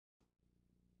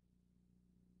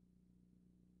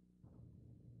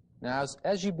Now,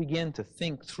 as you begin to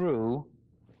think through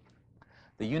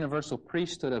the universal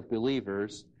priesthood of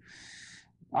believers,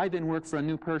 I then work for a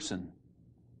new person.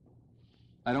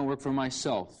 I don't work for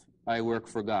myself. I work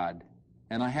for God.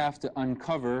 And I have to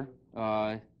uncover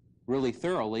really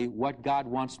thoroughly what God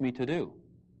wants me to do.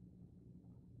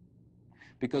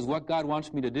 Because what God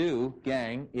wants me to do,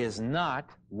 gang, is not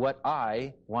what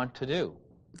I want to do.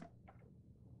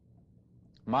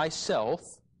 Myself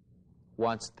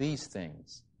wants these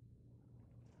things.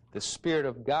 The Spirit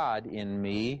of God in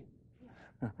me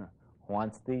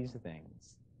wants these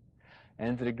things.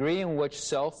 And the degree in which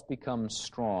self becomes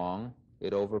strong,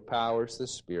 it overpowers the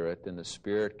Spirit, and the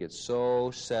Spirit gets so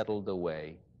settled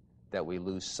away that we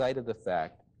lose sight of the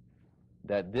fact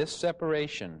that this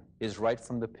separation is right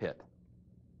from the pit.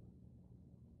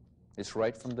 It's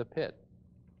right from the pit.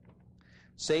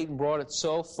 Satan brought it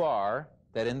so far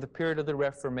that in the period of the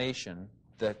Reformation,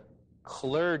 the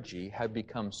clergy had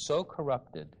become so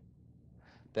corrupted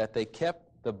that they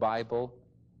kept the Bible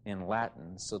in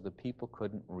Latin so the people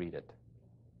couldn't read it.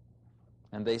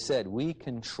 And they said, we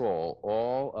control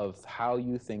all of how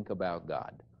you think about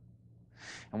God.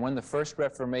 And when the first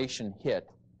Reformation hit,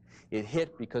 it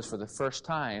hit because for the first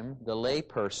time, the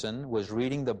layperson was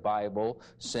reading the Bible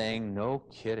saying, no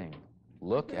kidding,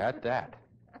 look at that.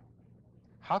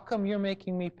 How come you're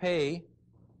making me pay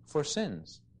for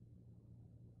sins?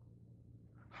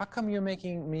 How come you're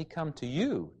making me come to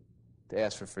you to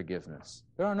ask for forgiveness?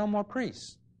 There are no more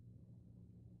priests.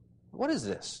 What is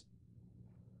this?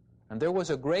 And there was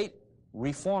a great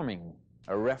reforming,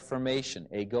 a reformation,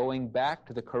 a going back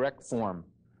to the correct form.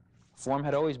 Form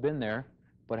had always been there,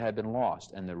 but had been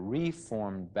lost, and the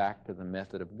reformed back to the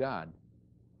method of God.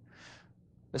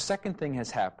 The second thing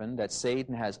has happened that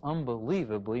Satan has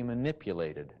unbelievably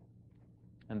manipulated,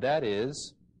 and that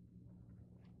is,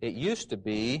 it used to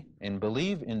be, and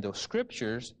believe in the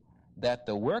Scriptures, that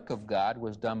the work of God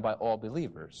was done by all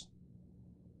believers.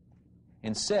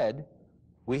 Instead,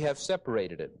 we have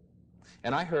separated it.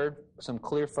 And I heard some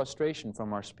clear frustration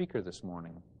from our speaker this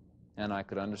morning, and I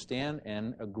could understand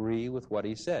and agree with what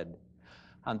he said.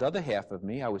 On the other half of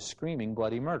me, I was screaming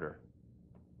bloody murder.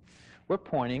 We're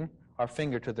pointing our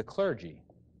finger to the clergy.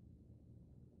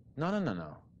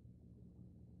 No.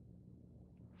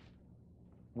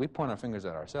 We point our fingers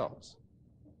at ourselves.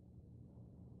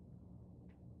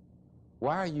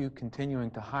 Why are you continuing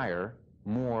to hire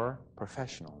more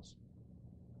professionals?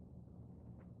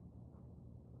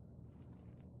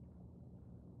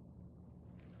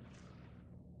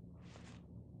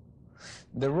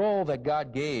 The role that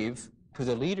God gave to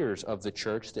the leaders of the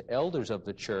church, the elders of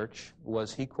the church,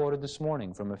 was, he quoted this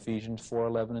morning from Ephesians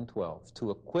 4:11 and 12,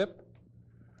 to equip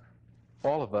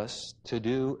all of us to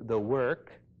do the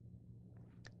work,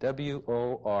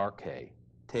 W-O-R-K,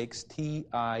 takes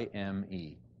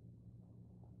T-I-M-E,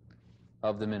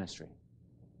 of the ministry.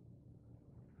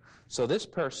 So this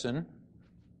person,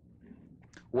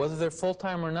 whether they're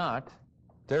full-time or not,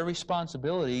 their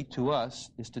responsibility to us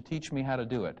is to teach me how to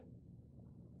do it.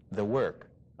 The work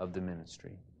of the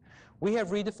ministry. We have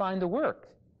redefined the work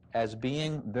as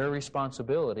being their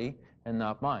responsibility and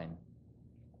not mine.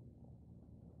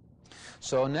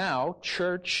 So now,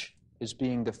 church is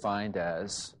being defined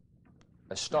as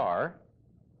a star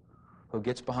who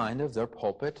gets behind their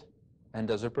pulpit and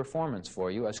does a performance for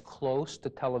you as close to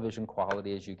television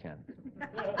quality as you can.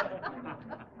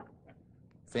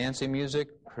 Fancy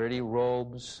music, pretty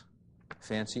robes,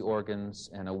 fancy organs,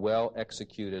 and a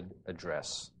well-executed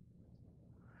address.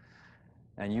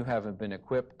 And you haven't been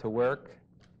equipped to work.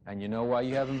 And you know why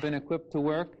you haven't been equipped to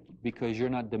work? Because you're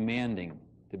not demanding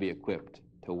to be equipped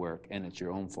to work, and it's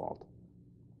your own fault.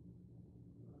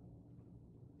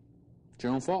 It's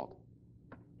your own fault.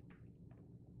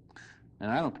 And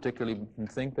I don't particularly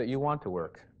think that you want to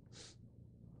work,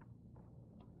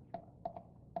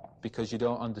 because you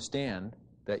don't understand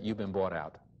that you've been bought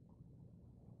out.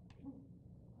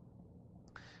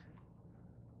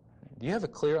 Do you have a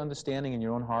clear understanding in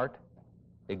your own heart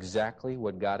exactly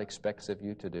what God expects of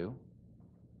you to do?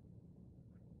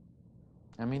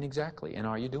 I mean, exactly. And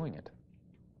are you doing it?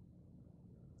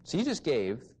 So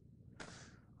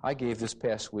I gave this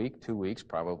past week, 2 weeks,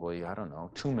 probably, I don't know,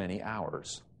 too many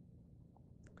hours.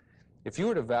 If you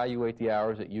were to evaluate the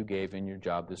hours that you gave in your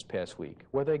job this past week,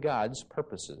 were they God's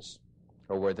purposes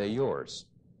or were they yours?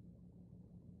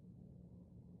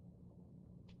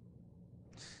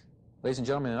 Ladies and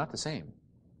gentlemen, they're not the same.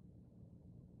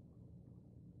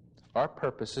 Our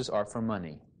purposes are for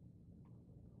money.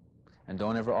 And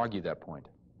don't ever argue that point.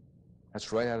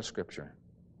 That's right out of Scripture.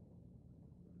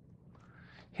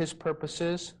 His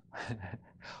purposes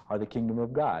are the kingdom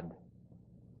of God.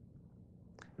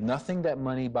 Nothing that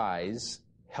money buys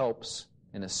helps,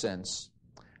 in a sense,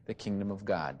 the kingdom of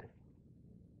God.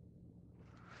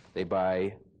 They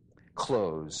buy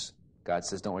clothes. God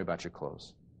says, don't worry about your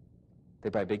clothes. They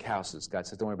buy big houses. God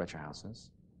says, don't worry about your houses.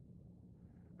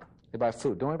 They buy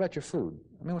food. Don't worry about your food.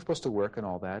 I mean, we're supposed to work and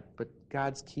all that, but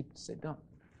God don't.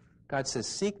 God says,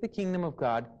 seek the kingdom of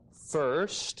God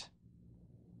first,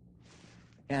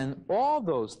 and all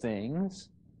those things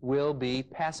will be,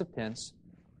 passive tense,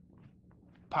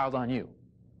 piled on you.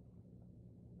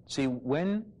 See,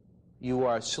 when you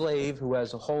are a slave who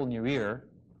has a hole in your ear,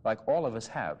 like all of us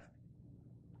have,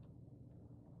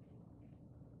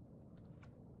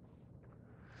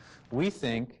 we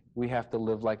think we have to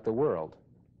live like the world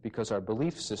because our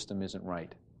belief system isn't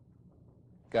right.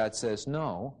 God says,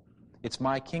 no, it's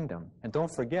my kingdom. And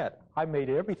don't forget, I made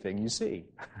everything you see.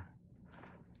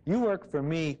 You work for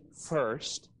me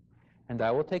first, and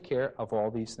I will take care of all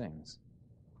these things.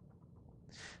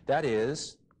 That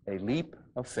is a leap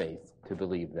of faith to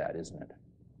believe that, isn't it?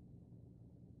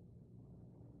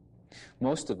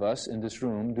 Most of us in this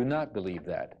room do not believe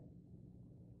that.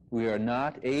 We are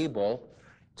not able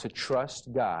to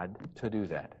trust God to do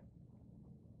that.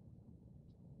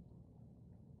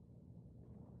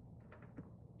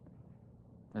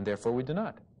 And therefore we do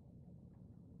not.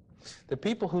 The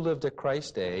people who lived at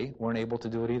Christ's day weren't able to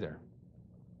do it either.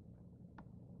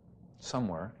 Some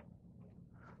were.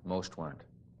 Most weren't.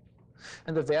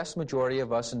 And the vast majority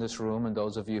of us in this room, and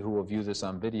those of you who will view this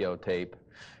on videotape,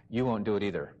 you won't do it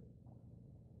either.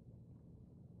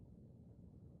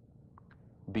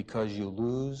 Because you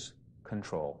lose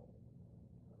control.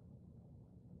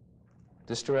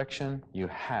 This direction, you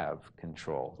have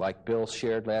control. Like Bill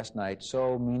shared last night,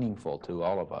 so meaningful to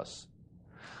all of us.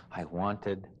 I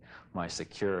wanted my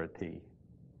security.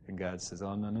 And God says,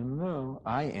 oh, no.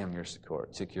 I am your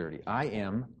security. I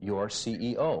am your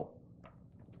CEO.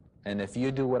 And if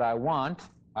you do what I want,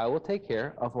 I will take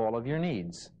care of all of your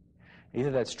needs.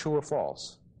 Either that's true or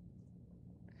false.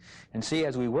 And see,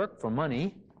 as we work for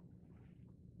money,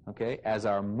 okay, as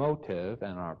our motive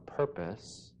and our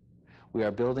purpose, we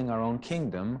are building our own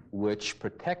kingdom, which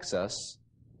protects us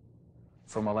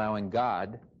from allowing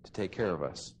God to take care of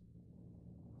us.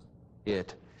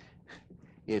 It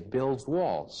builds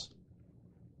walls,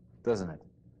 doesn't it?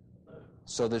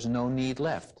 So there's no need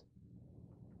left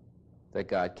that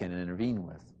God can intervene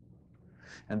with.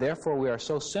 And therefore we are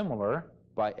so similar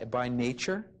by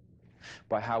nature,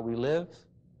 by how we live,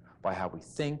 by how we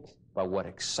think, by what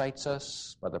excites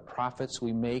us, by the profits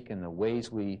we make and the ways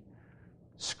we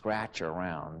scratch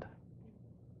around,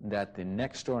 that the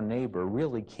next door neighbor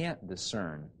really can't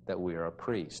discern that we are a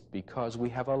priest because we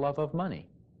have a love of money.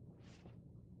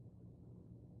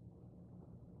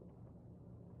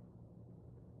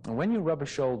 And when you rub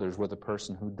shoulders with a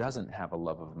person who doesn't have a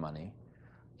love of money,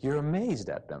 you're amazed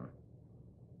at them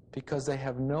because they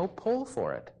have no pull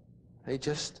for it.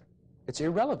 It's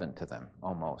irrelevant to them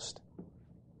almost.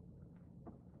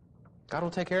 God will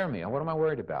take care of me. What am I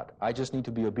worried about? I just need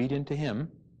to be obedient to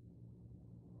Him,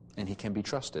 and He can be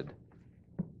trusted.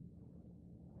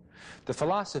 The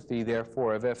philosophy,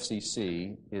 therefore, of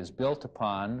FCC is built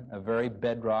upon a very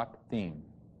bedrock theme.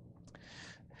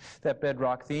 That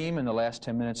bedrock theme in the last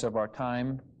 10 minutes of our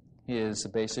time is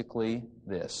basically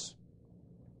this: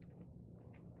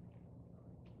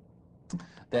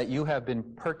 that you have been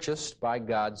purchased by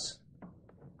God's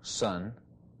Son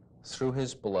through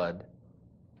His blood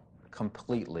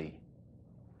completely.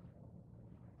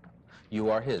 You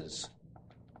are His.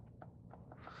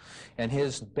 And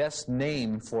His best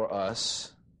name for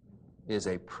us is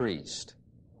a priest.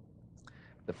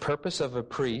 The purpose of a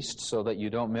priest, so that you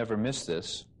don't ever miss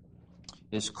this,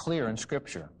 is clear in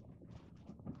Scripture.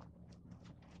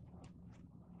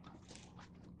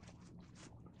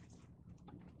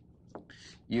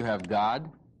 You have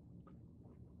God,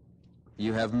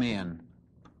 you have man.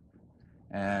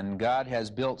 And God has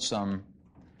built some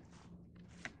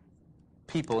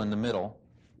people in the middle.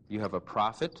 You have a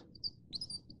prophet,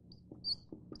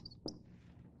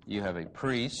 you have a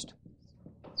priest,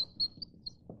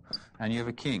 and you have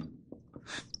a king.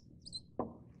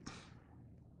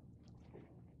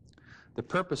 The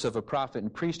purpose of a prophet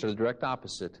and priest are the direct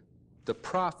opposite. The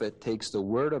prophet takes the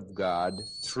word of God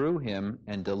through him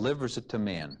and delivers it to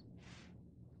man.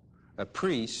 A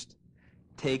priest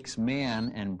takes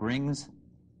man and brings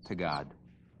to God.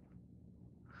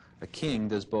 A king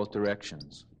does both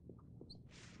directions.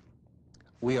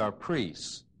 We are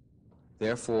priests.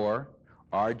 Therefore,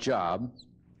 our job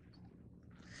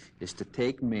is to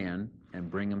take man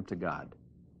and bring him to God.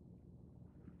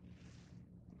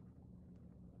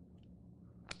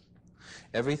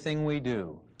 Everything we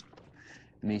do,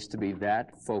 needs to be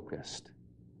that focused.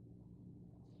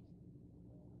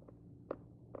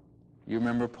 You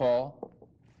remember Paul?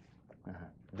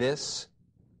 This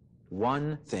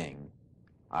one thing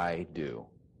I do.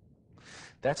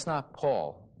 That's not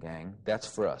Paul, gang. That's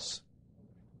for us.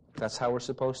 That's how we're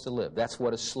supposed to live. That's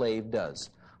what a slave does.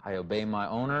 I obey my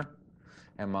owner,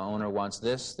 and my owner wants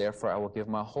this, therefore I will give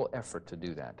my whole effort to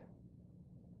do that.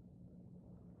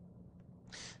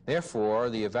 Therefore,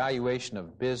 the evaluation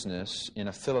of business in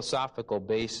a philosophical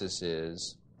basis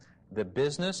is the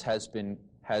business has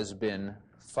been,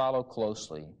 follow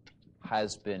closely,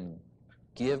 has been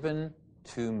given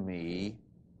to me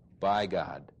by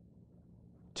God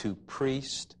to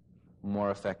priest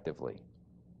more effectively.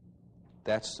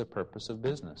 That's the purpose of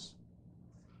business.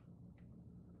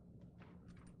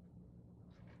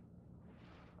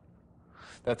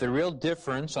 That the real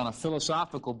difference on a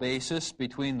philosophical basis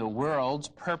between the world's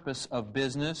purpose of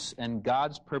business and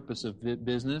God's purpose of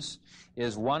business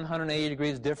is 180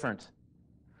 degrees different.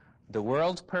 The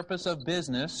world's purpose of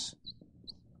business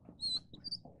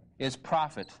is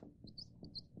profit.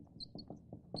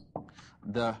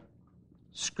 The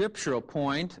scriptural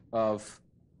point of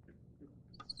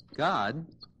God,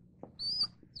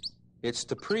 it's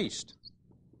the priest.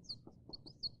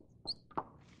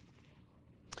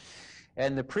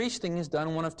 And the priesting is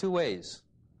done one of two ways.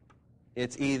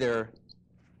 It's either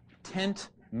tent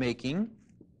making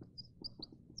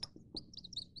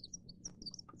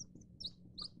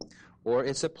or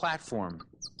it's a platform.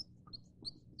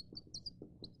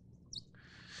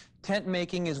 Tent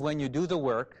making is when you do the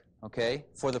work, okay,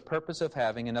 for the purpose of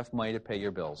having enough money to pay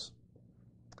your bills.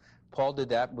 Paul did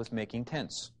that with making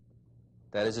tents.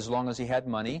 That is, as long as he had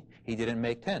money, he didn't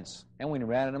make tents. And when he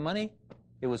ran out of money,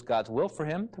 it was God's will for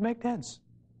him to make tents.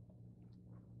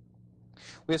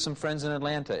 We have some friends in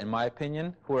Atlanta, in my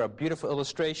opinion, who are a beautiful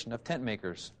illustration of tent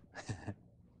makers.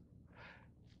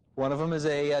 One of them is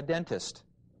a dentist.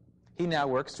 He now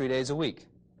works 3 days a week.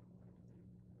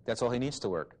 That's all he needs to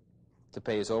work, to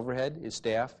pay his overhead, his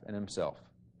staff, and himself.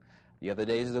 The other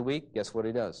days of the week, guess what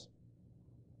he does?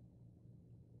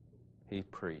 He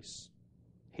priests.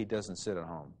 He doesn't sit at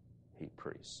home. He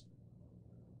priests.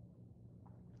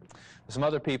 Some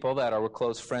other people that we're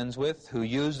close friends with who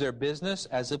use their business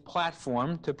as a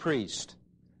platform to priest.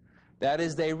 That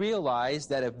is, they realize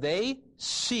that if they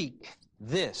seek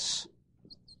this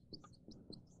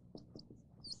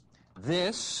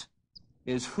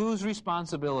is whose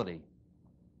responsibility?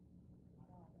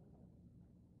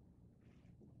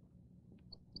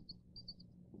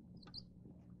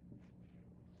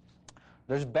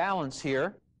 There's balance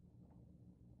here.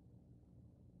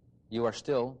 You are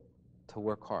still to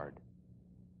work hard,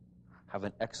 have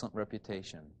an excellent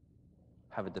reputation,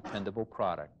 have a dependable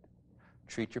product,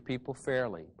 treat your people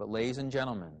fairly. But ladies and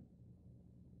gentlemen,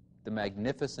 the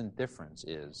magnificent difference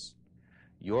is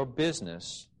your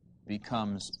business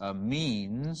becomes a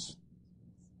means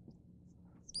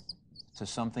to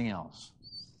something else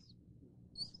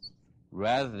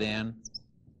rather than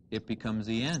it becomes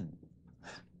the end.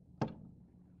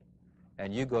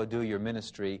 And you go do your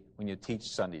ministry when you teach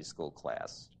Sunday school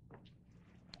class.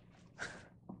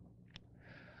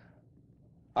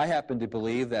 I happen to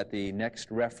believe that the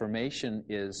next Reformation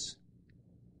is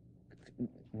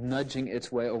nudging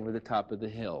its way over the top of the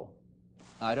hill.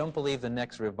 I don't believe the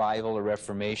next revival or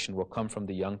Reformation will come from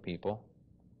the young people.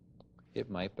 It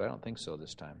might, but I don't think so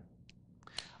this time.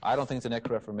 I don't think the next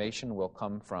Reformation will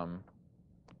come from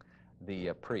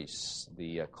the priests,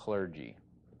 the clergy,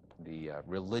 the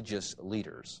religious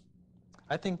leaders.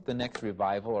 I think the next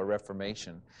revival or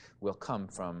Reformation will come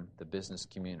from the business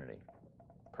community,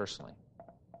 personally.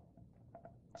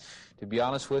 To be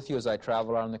honest with you, as I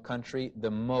travel around the country,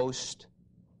 the most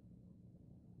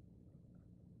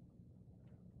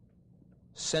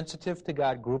sensitive to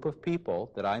God group of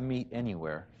people that I meet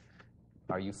anywhere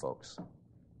are you folks.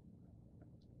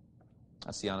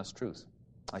 That's the honest truth.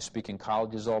 I speak in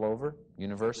colleges all over,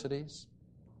 universities,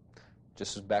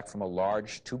 just as back from a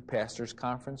large 2 pastors'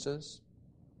 conferences.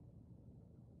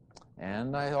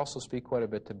 And I also speak quite a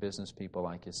bit to business people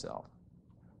like yourself.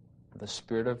 The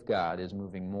Spirit of God is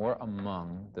moving more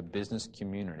among the business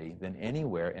community than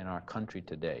anywhere in our country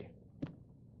today.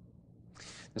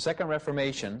 The second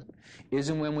Reformation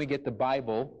isn't when we get the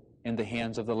Bible in the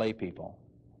hands of the lay people.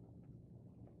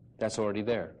 That's already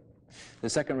there. The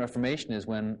second Reformation is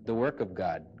when the work of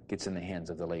God gets in the hands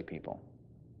of the lay people.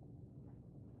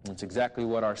 That's exactly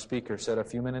what our speaker said a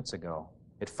few minutes ago.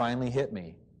 It finally hit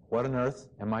me. What on earth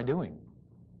am I doing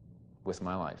with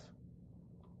my life?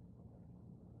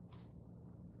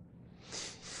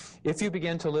 If you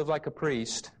begin to live like a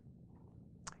priest,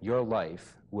 your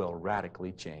life will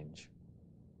radically change.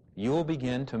 You will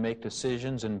begin to make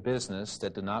decisions in business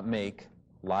that do not make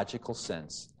logical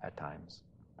sense at times.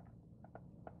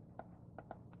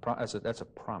 That's a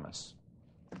promise.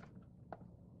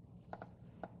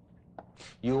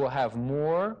 You will have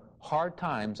more hard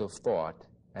times of thought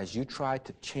as you try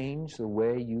to change the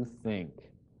way you think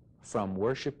from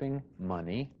worshiping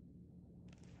money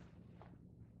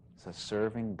to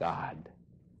serving God.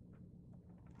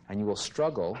 And you will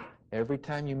struggle every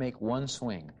time you make one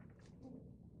swing.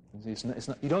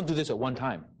 You don't do this at one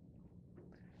time.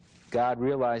 God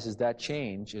realizes that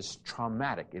change is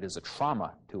traumatic. It is a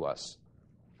trauma to us.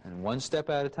 And one step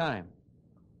at a time,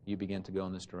 you begin to go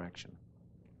in this direction.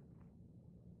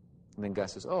 And then God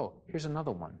says, oh, here's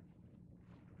another one.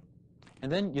 And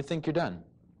then you think you're done.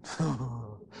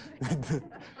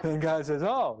 And God says,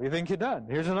 oh, you think you're done.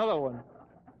 Here's another one.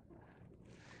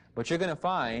 But you're going to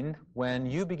find when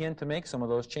you begin to make some of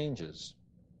those changes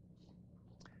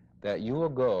that you will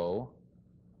go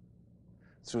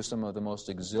through some of the most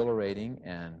exhilarating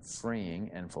and freeing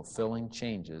and fulfilling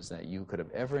changes that you could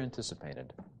have ever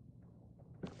anticipated.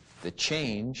 The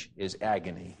change is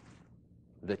agony.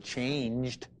 The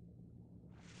changed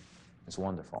is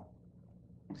wonderful.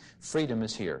 Freedom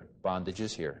is here. Bondage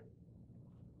is here.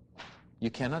 You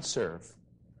cannot serve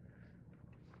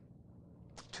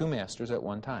two masters at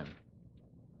one time.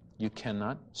 You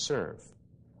cannot serve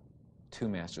two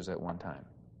masters at one time.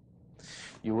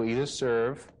 You will either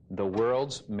serve the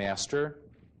world's master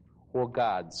or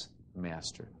God's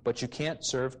master. But you can't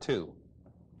serve two.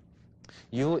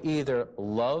 You will either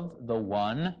love the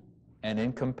one and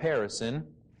in comparison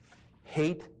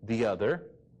hate the other.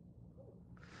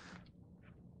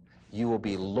 You will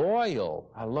be loyal.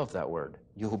 I love that word.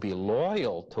 You will be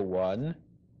loyal to one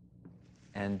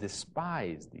and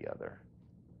despise the other.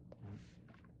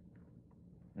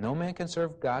 No man can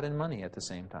serve God and money at the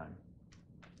same time.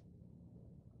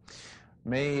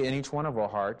 May in each one of our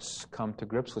hearts come to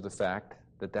grips with the fact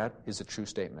that that is a true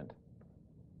statement.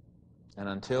 And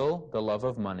until the love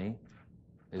of money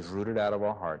is rooted out of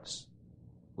our hearts,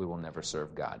 we will never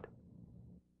serve God.